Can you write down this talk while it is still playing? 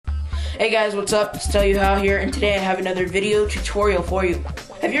Hey guys, what's up? It's Tell You How here, and today I have another video tutorial for you.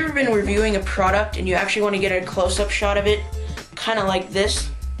 Have you ever been reviewing a product and you actually want to get a close-up shot of it, kind of like this,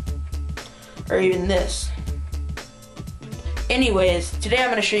 or even this? Anyways, today I'm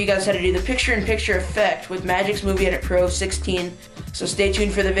going to show you guys how to do the picture-in-picture effect with Magix Movie Edit Pro 16, so stay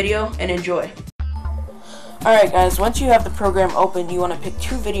tuned for the video and enjoy. Alright guys, once you have the program open, you want to pick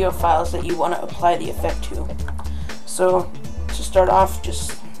two video files that you want to apply the effect to. So, to start off,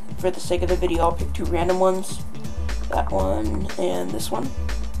 just for the sake of the video, I'll pick two random ones. That one and this one.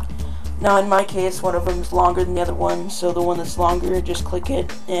 Now in my case, one of them is longer than the other one, so the one that's longer, just click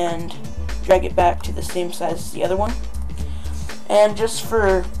it and drag it back to the same size as the other one. And just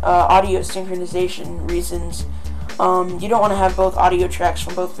for audio synchronization reasons, you don't want to have both audio tracks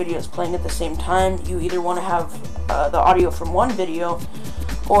from both videos playing at the same time. You either want to have the audio from one video,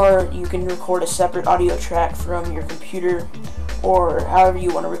 or you can record a separate audio track from your computer, or however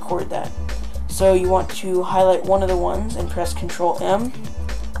you want to record that. So you want to highlight one of the ones and press Ctrl M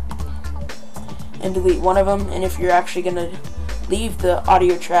and delete one of them. And if you're actually going to leave the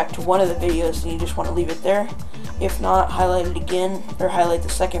audio track to one of the videos, then you just want to leave it there. If not, highlight it again, or highlight the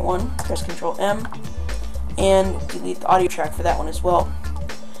second one, press Ctrl M, and delete the audio track for that one as well,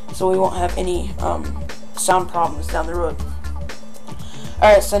 so we won't have any sound problems down the road.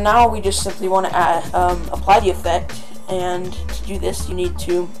 Alright, so now we just simply want to apply the effect, and to do this you need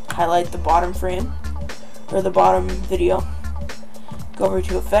to highlight the bottom frame, or the bottom video, go over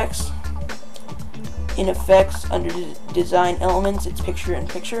to Effects, in Effects, under Design Elements, it's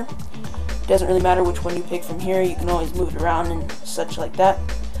Picture-in-Picture. It doesn't really matter which one you pick from here, you can always move it around and such like that.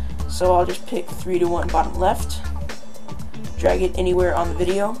 So I'll just pick 3 to 1 bottom left, drag it anywhere on the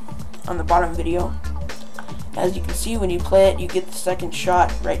video, on the bottom video. As you can see, when you play it, you get the second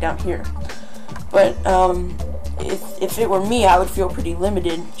shot right down here. But if it were me, I would feel pretty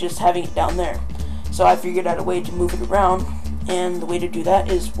limited just having it down there. So I figured out a way to move it around, and the way to do that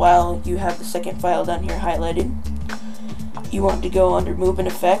is while you have the second file down here highlighted, you want to go under Move and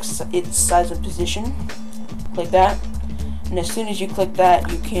Effects, its size and position, like that. And as soon as you click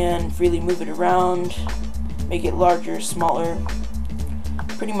that, you can freely move it around, make it larger, smaller,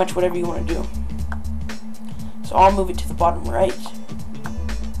 pretty much whatever you want to do. So I'll move it to the bottom right.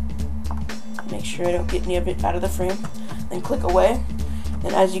 Make sure I don't get any of it out of the frame. Then click away.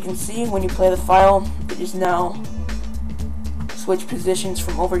 And as you can see, when you play the file, it is now switch positions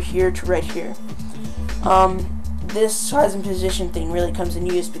from over here to right here. This size and position thing really comes in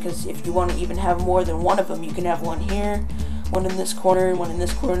use because if you want to even have more than one of them, you can have one here, one in this corner, and one in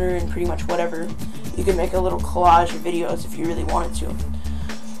this corner, and pretty much whatever. You can make a little collage of videos if you really wanted to.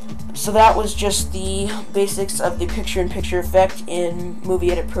 So that was just the basics of the picture-in-picture effect in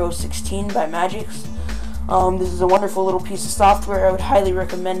Movie Edit Pro 16 by Magix. This is a wonderful little piece of software. I would highly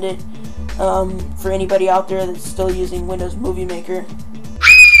recommend it for anybody out there that's still using Windows Movie Maker.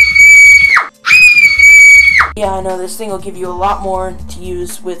 Yeah, I know this thing will give you a lot more to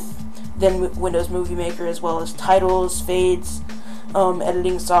use than Windows Movie Maker, as well as titles, fades,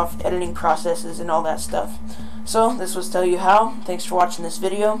 editing processes, and all that stuff. So this was Tell You How. Thanks for watching this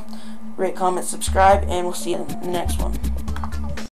video. Rate, comment, subscribe, and we'll see you in the next one.